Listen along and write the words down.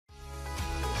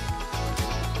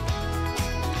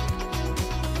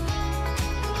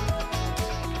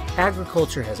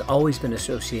Agriculture has always been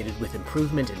associated with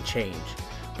improvement and change,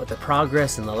 but the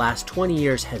progress in the last 20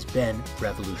 years has been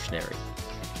revolutionary.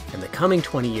 And the coming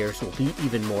 20 years will be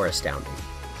even more astounding.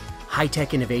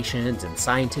 High-tech innovations and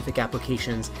scientific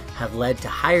applications have led to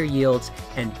higher yields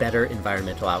and better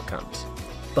environmental outcomes.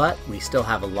 But we still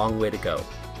have a long way to go.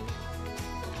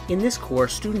 In this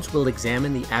course, students will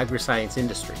examine the agri-science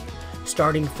industry,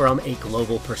 starting from a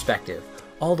global perspective,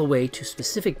 all the way to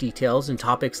specific details in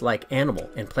topics like animal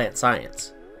and plant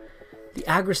science. The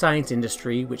agri-science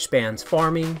industry, which spans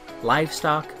farming,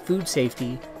 livestock, food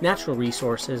safety, natural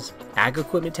resources, ag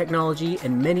equipment technology,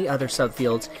 and many other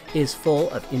subfields, is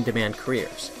full of in-demand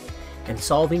careers. And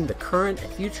solving the current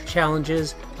and future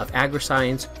challenges of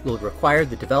agri-science will require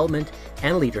the development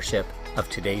and leadership of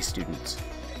today's students.